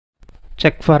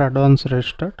check for advanced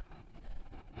restart.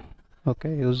 Okay,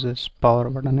 use this power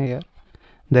button here.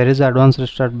 There is advanced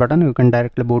restart button, you can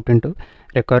directly boot into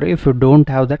recovery. If you don't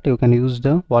have that, you can use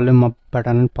the volume up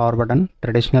button and power button,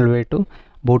 traditional way to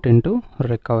boot into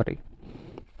recovery.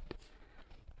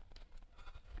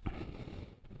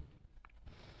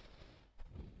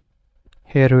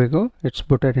 Here we go, it's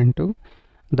booted into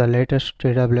the latest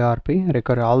TWRP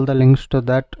recovery. All the links to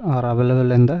that are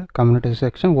available in the community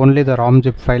section. Only the ROM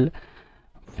zip file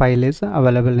is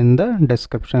available in the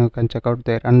description, you can check out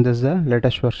there. And this is the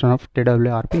latest version of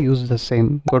TWRP, use the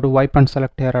same. Go to wipe and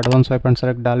select here advanced wipe and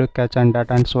select dalvik cache and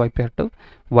data and swipe here to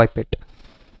wipe it.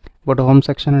 Go to home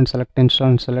section and select install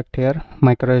and select here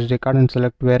micro SD card and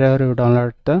select wherever you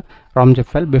download the ROM zip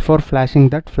file. Before flashing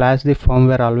that, flash the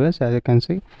firmware always. As you can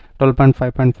see,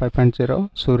 12.5.5.0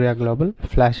 Surya Global,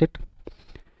 flash it.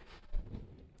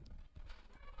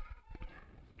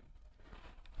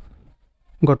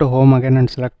 Go to home again and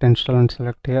select install and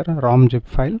select here ROM zip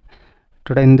file.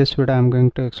 Today in this video I am going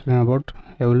to explain about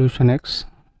EvolutionX.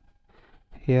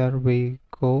 Here we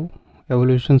go,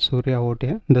 Evolution Surya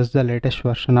OTA. This is the latest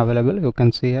version available, you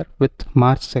can see here, with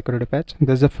March security patch.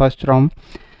 This is the first ROM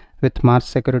with March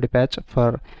security patch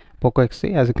for Poco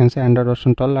XC. As you can see, Android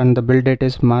version 12 and the build date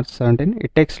is March 17.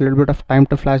 It takes a little bit of time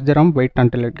to flash the ROM, wait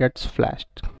until it gets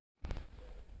flashed.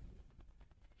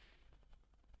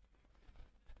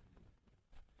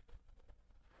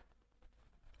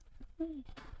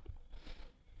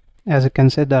 As you can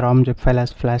see, the ROM zip file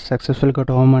has flashed successfully. Go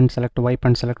to home and select wipe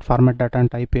and select format data and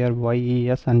type here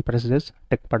YES and press this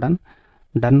tick button.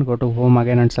 Done. Go to home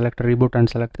again and select reboot and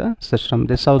select the system.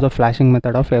 This is how the flashing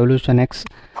method of EvolutionX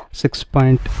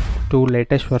 6.2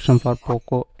 latest version for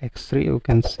Poco X3 you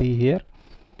can see here.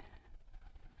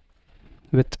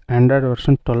 With Android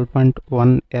version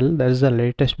 12.1L, that is the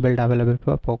latest build available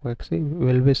for Poco XC. We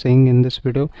will be seeing in this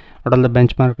video what all the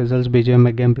benchmark results,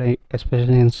 bgmi gameplay,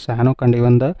 especially in Sanok, and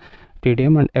even the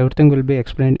TDM, and everything will be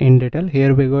explained in detail.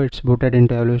 Here we go, it's booted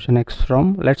into EvolutionX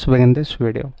ROM. Let's begin this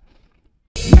video.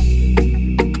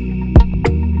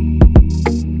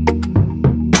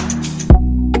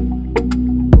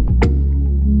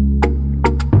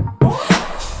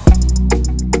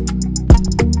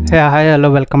 Hey, hi, hello,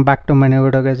 welcome back to my new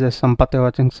video guys. This is Sampath. You're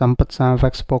watching Sampath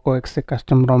Sampath's Poco XC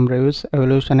custom ROM reviews.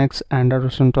 EvolutionX Android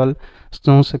version 12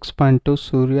 Snow 6.2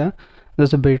 Surya. This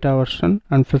is a beta version,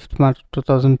 and 5th March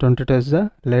 2022 is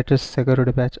the latest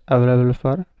security patch available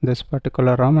for this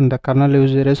particular ROM, and the kernel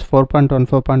user is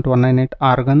 4.14.198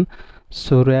 Argon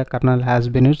Surya kernel has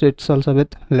been used. It's also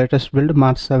with latest build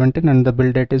March 17 and the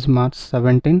build date is March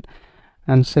 17.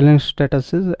 And ceiling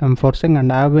status is enforcing,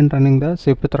 and I have been running the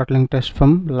CPU throttling test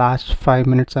from last 5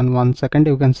 minutes and 1 second.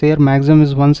 You can see here maximum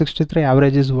is 163,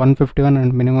 average is 151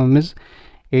 and minimum is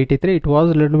 83. It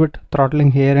was a little bit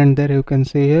throttling here and there. You can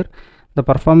see here the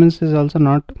performance is also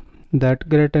not that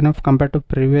great enough compared to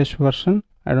previous version.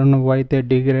 I don't know why they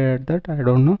degraded that, I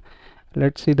don't know.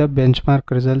 Let's see the benchmark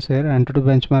results here. Enter to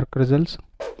benchmark results.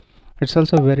 It's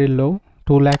also very low,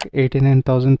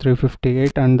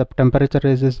 2,89,358, and the temperature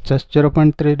is just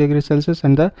 0.3 degrees Celsius,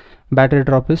 and the battery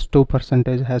drop is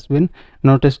 2% has been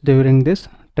noticed during this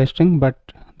testing. But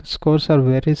the scores are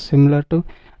very similar to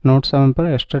Note 7 Pro.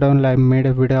 Yesterday only I made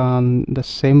a video on the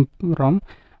same ROM,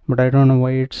 but I don't know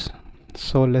why it's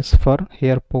so less for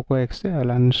here Poco XC. I'll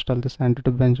uninstall this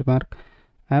Antutu benchmark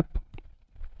app.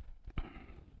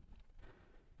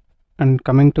 And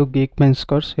coming to Geekbench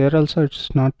scores, here also it's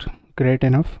not great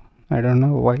enough. I don't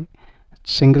know why.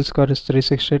 Single score is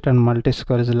 368 and multi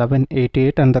score is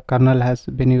 1188, and the kernel has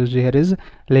been used here is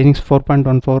Linux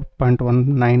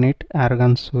 4.14.198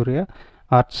 Argon Surya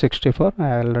R64.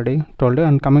 I already told you.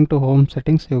 And coming to home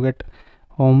settings, you get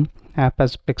home app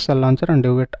as pixel launcher, and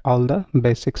you get all the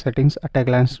basic settings at a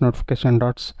glance, notification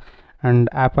dots and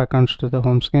app icons to the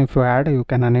home screen. If you add, you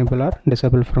can enable or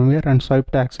disable from here, and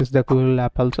swipe to access the Google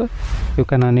app also you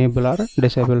can enable or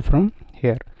disable from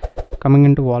here. Coming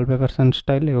into wallpapers and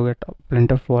style, you get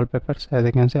plenty of wallpapers. As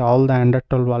you can see, all the Android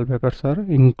 12 wallpapers are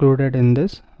included in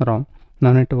this ROM.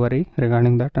 No need to worry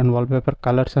regarding that. And wallpaper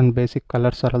colors and basic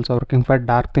colors are also working fine.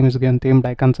 Dark theme is given, themed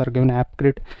icons are given, app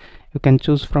grid you can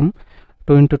choose from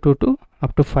 2x2 to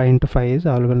up to 5x5 is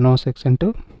available, no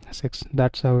 6x6.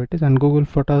 That's how it is. And Google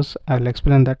Photos, I will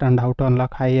explain that, and how to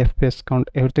unlock high FPS count,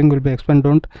 everything will be explained.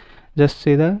 Don't just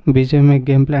see the bgmi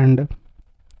gameplay and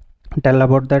tell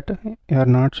about that. You are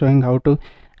not showing how to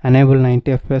enable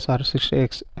 90 fps or 60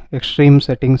 extreme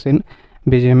settings in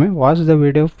bgmi. Watch the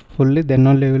video fully, then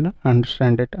only you will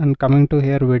understand it. And coming to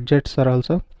here, widgets are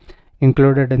also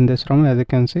included in this ROM. As you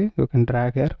can see, you can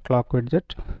drag here clock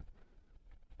widget.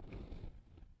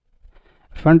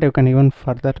 If you want, you can even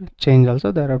further change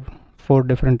also. There are 4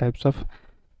 different types of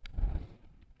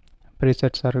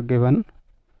presets are given.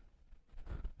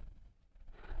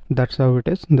 That's how it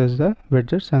is. This is the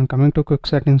widgets. And coming to quick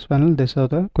settings panel, this is how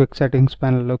the quick settings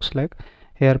panel looks like.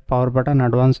 Here power button,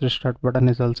 advanced restart button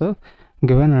is also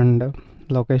given, and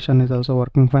location is also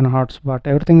working fine. Hotspot,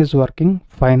 everything is working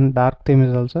fine. Dark theme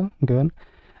is also given.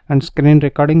 And screen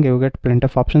recording, you get plenty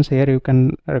of options. Here you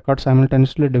can record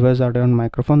simultaneously device, audio and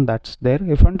microphone. That's there.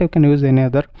 If you want, you can use any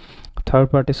other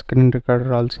third-party screen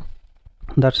recorder also.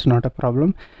 That's not a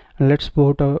problem. And let's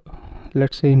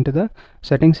see into the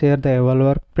settings. Here the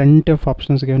evolver, plenty of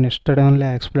options given. Yesterday only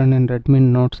I explained in Redmi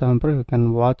Note 7 Pro. You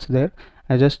can watch there.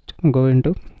 I just go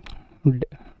into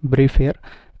brief here.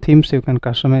 Themes, you can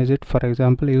customize it. For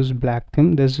example, use black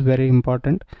theme. This is very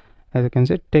important. As you can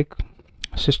see, take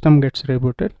system gets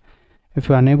rebooted. If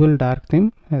you enable dark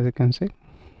theme, as you can see,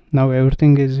 now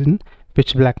everything is in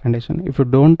pitch black condition. If you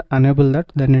don't enable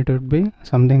that, then it would be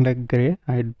something like gray.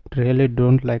 I really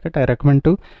don't like it. I recommend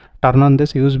to turn on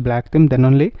this, use black theme, then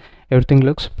only everything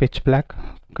looks pitch black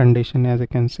condition. As you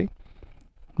can see,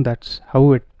 that's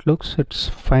how it looks. It's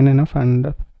fine enough,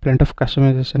 and plenty of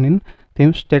customization in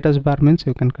theme. Status bar means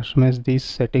you can customize these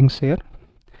settings here.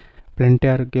 Plenty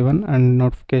are given, and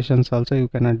notifications also you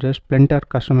can adjust. Plenty of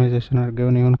customization are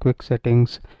given, even quick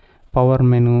settings, power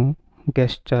menu,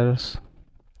 gestures.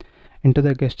 Into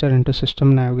the gesture, into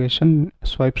system navigation,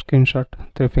 swipe screenshot,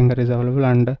 3 finger is available.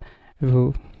 And if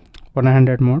you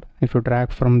one-handed mode, if you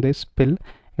drag from this pill,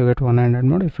 you get one-handed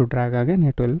mode. If you drag again,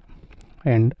 it will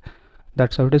end.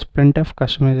 That's how it is. Plenty of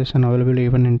customization available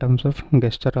even in terms of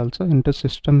gesture also. Into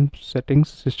system settings,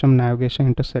 system navigation,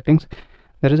 into settings,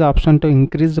 there is an option to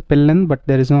increase the pill length, but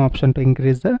there is no option to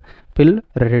increase the pill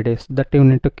radius. That you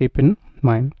need to keep in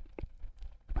mind.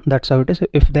 That's how it is.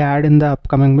 If they add in the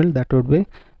upcoming build, that would be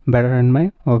better in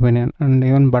my opinion. And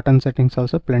even button settings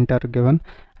also plenty are given.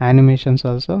 Animations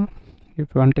also, if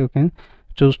you want, you can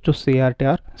choose to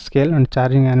CRT or scale, and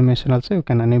charging animation also you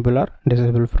can enable or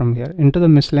disable from here. Into the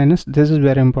miscellaneous, this is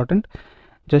very important.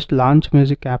 Just launch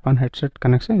music app on headset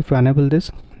connection. If you enable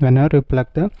this, whenever you plug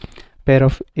the pair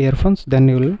of earphones, then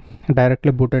you will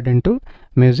directly booted into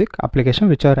music application,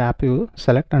 whichever app you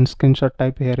select. And screenshot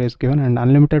type here is given, and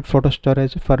unlimited photo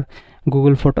storage for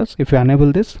Google Photos. If you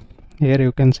enable this, here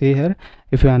you can see here,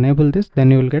 if you enable this, then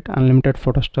you will get unlimited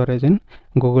photo storage in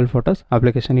Google Photos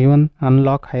application. Even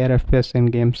unlock higher FPS in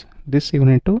games. This you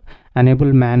need to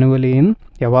enable manually in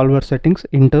evolver settings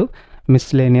into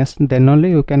miscellaneous, then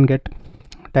only you can get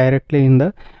directly in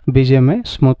the bgmi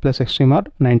smooth plus extreme or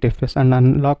 90 fps. And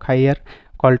unlock higher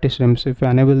quality streams. If you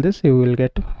enable this, you will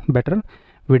get better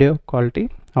video quality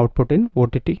output in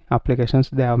OTT applications.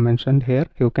 They have mentioned here,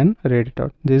 you can read it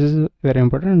out. This is very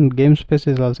important. And game space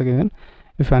is also given.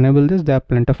 If you enable this, there are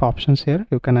plenty of options here.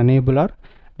 You can enable or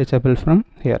disable from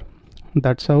here.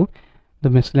 That's how the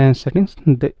miscellaneous settings.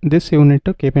 This you need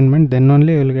to keep in mind, then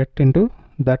only you will get into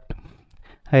that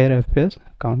higher FPS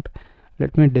count.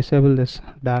 Let me disable this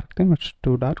dark theme, it's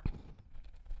too dark.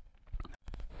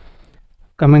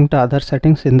 Coming to other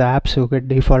settings, in the apps you get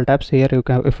default apps. Here you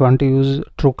can, if you want to use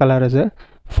Truecaller as a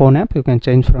phone app, you can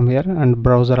change from here. And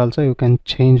browser also you can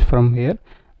change from here.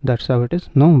 That's how it is.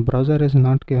 No, browser is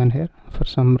not given here for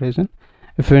some reason.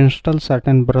 If you install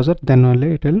certain browser, then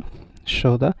only it will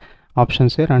show the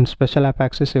options here. And special app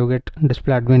access, you get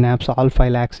display admin apps, all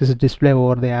file access, display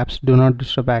over the apps, do not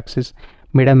disturb access,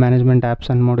 media management apps,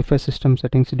 and modify system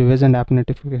settings, device and app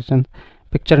notifications,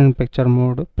 picture in picture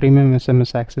mode, premium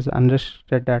SMS access,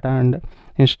 unrestricted data, and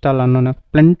install unknown app.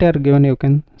 Plenty are given. You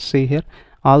can see here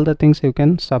all the things you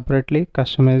can separately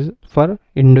customize for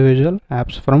individual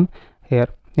apps from here.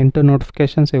 Into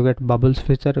notifications, you get bubbles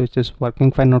feature, which is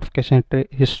working fine. Notification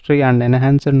history and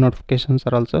enhanced notifications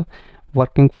are also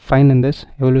working fine in this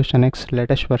EvolutionX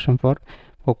latest version for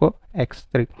Poco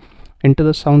X3. Into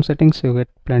the sound settings, you get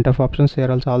plenty of options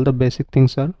here. Also all the basic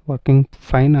things are working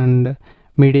fine. And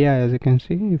media, as you can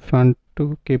see, if you want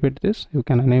to keep it this, you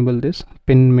can enable this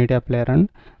pin media player and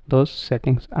those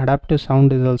settings. Adaptive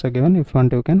sound is also given. If you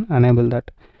want, you can enable that.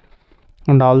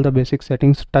 And all the basic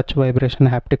settings, touch, vibration,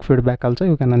 haptic feedback also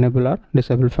you can enable or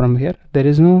disable from here. There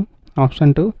is no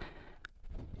option to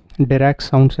direct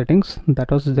sound settings.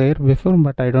 That was there before,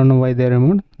 but I don't know why they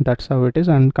removed. That's how it is.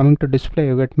 And coming to display,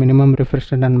 you get minimum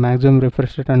refresh rate and maximum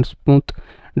refresh rate and smooth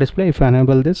display. If you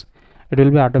enable this, it will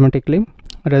be automatically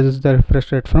raises the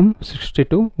refresh rate from 60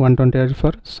 to 120 Hz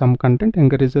for some content,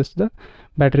 increases the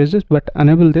battery usage, but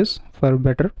enable this for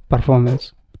better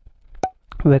performance.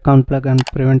 Wake unplug and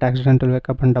prevent accidental wake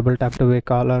up and double tap to wake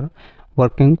all are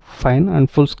working fine. And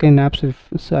full screen apps, if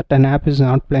certain app is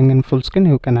not playing in full screen,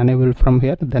 you can enable from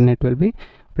here, then it will be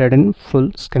played in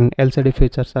full screen. LCD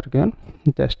features are given,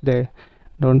 just they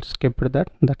don't skip that,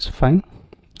 that's fine.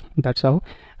 That's how.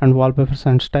 And wallpapers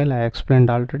and style I explained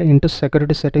already. Into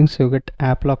security settings you get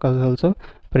app lock as also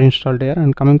pre-installed here.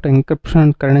 And coming to encryption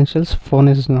and credentials, phone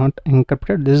is not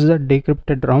encrypted. This is a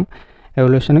decrypted ROM,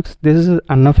 EvolutionX. This is an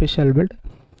unofficial build,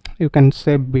 you can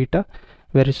say beta.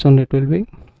 Very soon it will be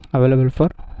available for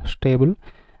stable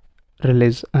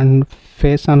release. And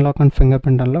face unlock and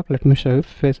fingerprint unlock, let me show you.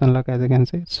 Face unlock, as you can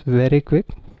see, it's very quick.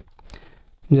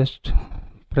 Just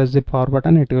press the power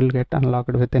button, it will get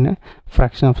unlocked within a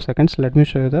fraction of seconds. Let me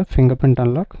show you the fingerprint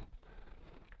unlock.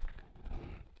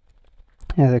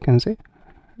 As you can see,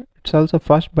 it's also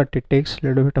fast, but it takes a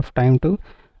little bit of time to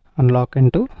unlock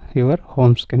into your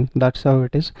home screen. That's how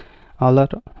it is. All our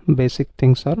basic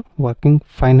things are working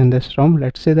fine in this ROM.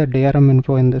 Let's see the DRM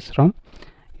info in this ROM.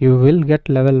 You will get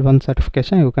level 1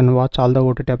 certification. You can watch all the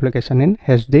OTT application in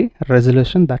HD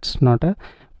resolution. That's not a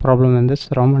problem in this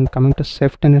ROM. And coming to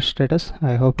safety net status,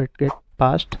 I hope it get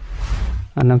passed.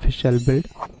 Unofficial build,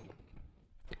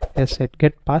 yes, it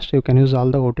get passed. You can use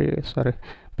all the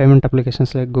payment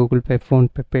applications like Google Pay, Phone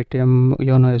Pay, Paytm,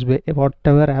 UNOFFICIAL,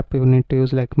 whatever app you need to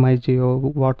use like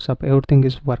MyGeo, WhatsApp, everything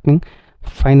is working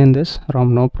fine in this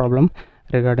ROM, no problem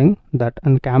regarding that.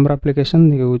 And camera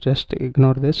application, you just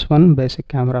ignore this one. Basic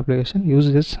camera application,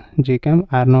 use this Gcam,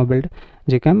 Arno build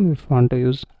Gcam if you want to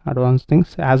use advanced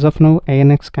things. As of now,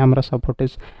 ANX camera support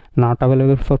is not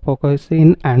available for Poco SE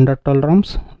in Android 12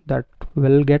 ROMs. That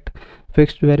will get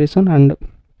fixed very soon. And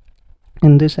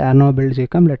in this Arno build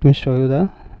Gcam, let me show you the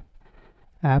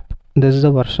app. This is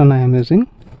the version I am using.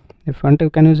 If you want, you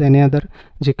can use any other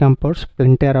Gcam ports,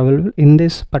 plenty are available. In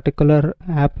this particular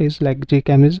app is like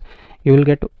Gcam is, you will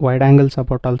get wide angle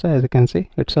support also. As you can see,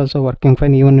 it's also working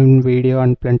fine. Even in video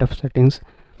and plenty of settings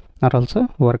are also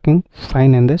working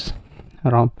fine in this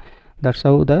ROM. That's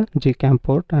how the Gcam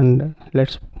port. And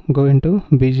let's go into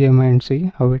bgmi and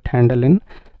see how it handle in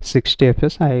 60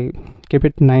 fps. I keep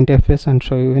it 90 fps and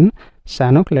show you in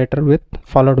Sanok later, with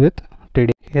followed with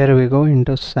TD. Here we go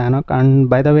into Sanok. And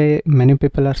by the way, many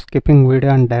people are skipping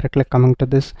video and directly coming to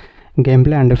this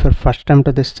gameplay. And if you're first time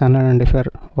to this channel, and if you're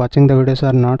watching the videos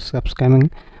or not subscribing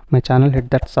my channel, hit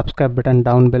that subscribe button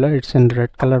down below. It's in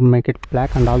red color, make it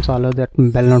black, and also allow that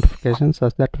bell notification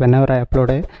such that whenever I upload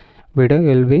a video you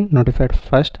will be notified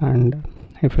first. And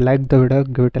if you like the video,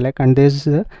 give it a like. And this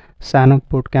is a Sanok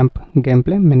bootcamp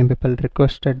gameplay. Many people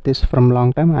requested this from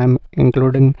long time. I'm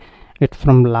including it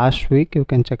from last week, you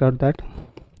can check out that.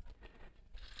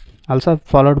 Also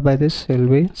followed by this you'll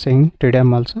be seeing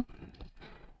TDM also.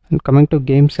 And coming to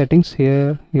game settings,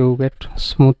 here you get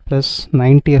smooth plus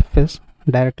 90 fps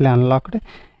directly unlocked.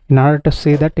 In order to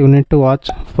see that, you need to watch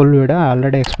full video. I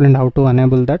already explained how to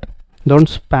enable that. Don't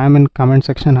spam in comment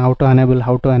section how to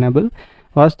enable.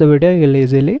 Watch the video, you'll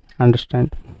easily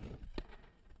understand.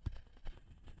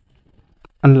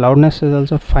 And loudness is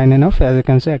also fine enough. As you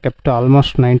can see, I kept to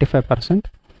almost 95%.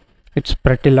 It's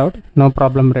pretty loud, no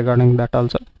problem regarding that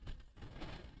also.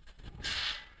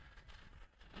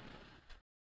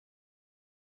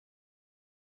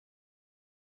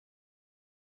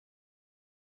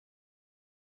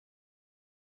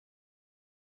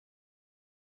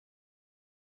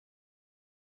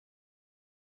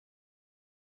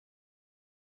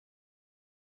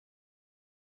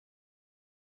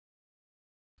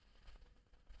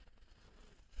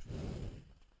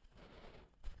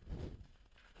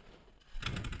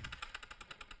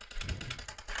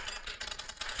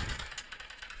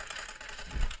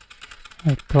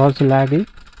 It was laggy.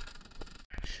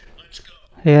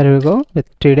 Here we go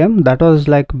with TDM. That was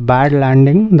like bad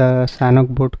landing. The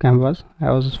Sanok bootcamp was. I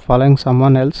was following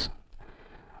someone else.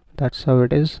 That's how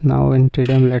it is. Now in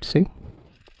TDM, let's see.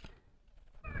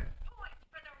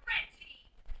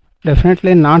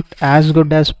 Definitely not as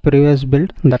good as previous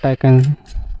build, that I can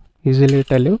easily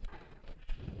tell you.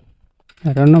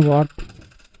 I don't know what.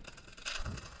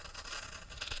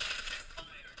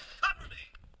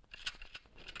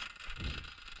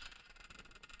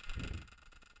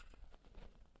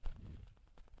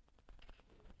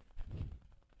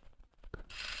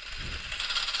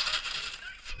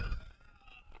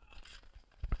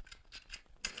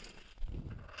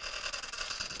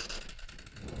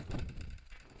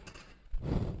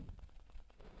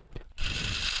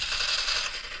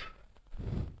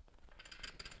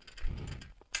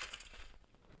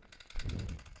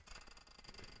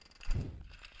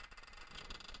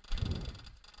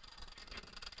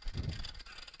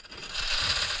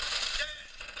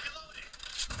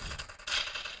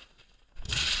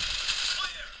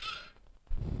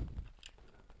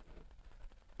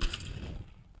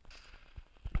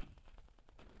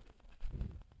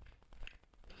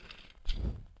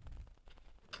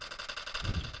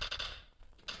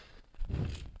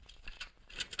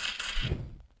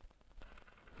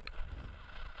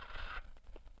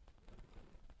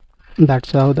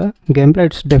 that's how the gameplay,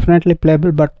 it's definitely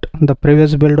playable, but the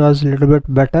previous build was a little bit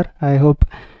better. I hope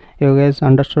you guys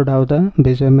understood how the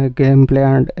bgmi gameplay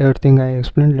and everything I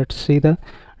explained. Let's see the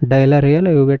dialer here.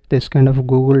 You get this kind of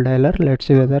Google dialer. Let's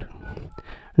see whether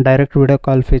direct video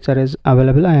call feature is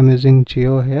available. I am using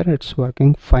Geo here, it's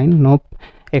working fine, no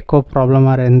echo problem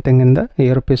or anything in the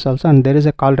earpiece also, and there is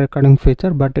a call recording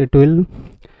feature, but it will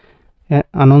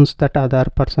announce that other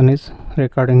person is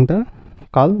recording the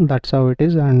call. That's how it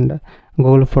is. And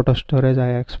Google photo storage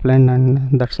I explained,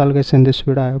 and that's all guys in this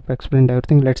video. I have explained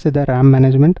everything. Let's see the RAM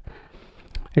management,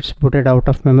 it's booted out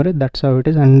of memory. That's how it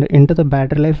is. And into the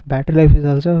battery life is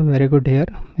also very good here.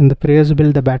 In the previous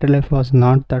build the battery life was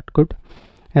not that good.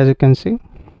 As you can see,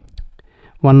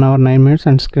 1 hour 9 minutes,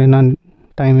 and screen on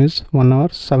time is 1 hour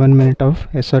 7 minutes of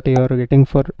SOT you are getting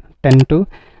for 10 to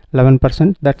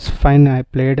 11%. That's fine. I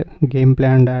played gameplay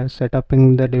and set up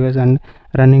in the device and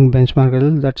running benchmark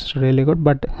results. That's really good,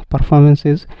 but performance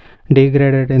is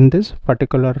degraded in this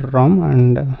particular ROM.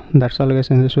 And that's all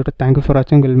guys in this video. Thank you for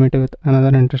watching. We'll meet you with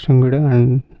another interesting video,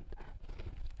 and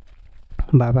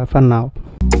bye bye for now.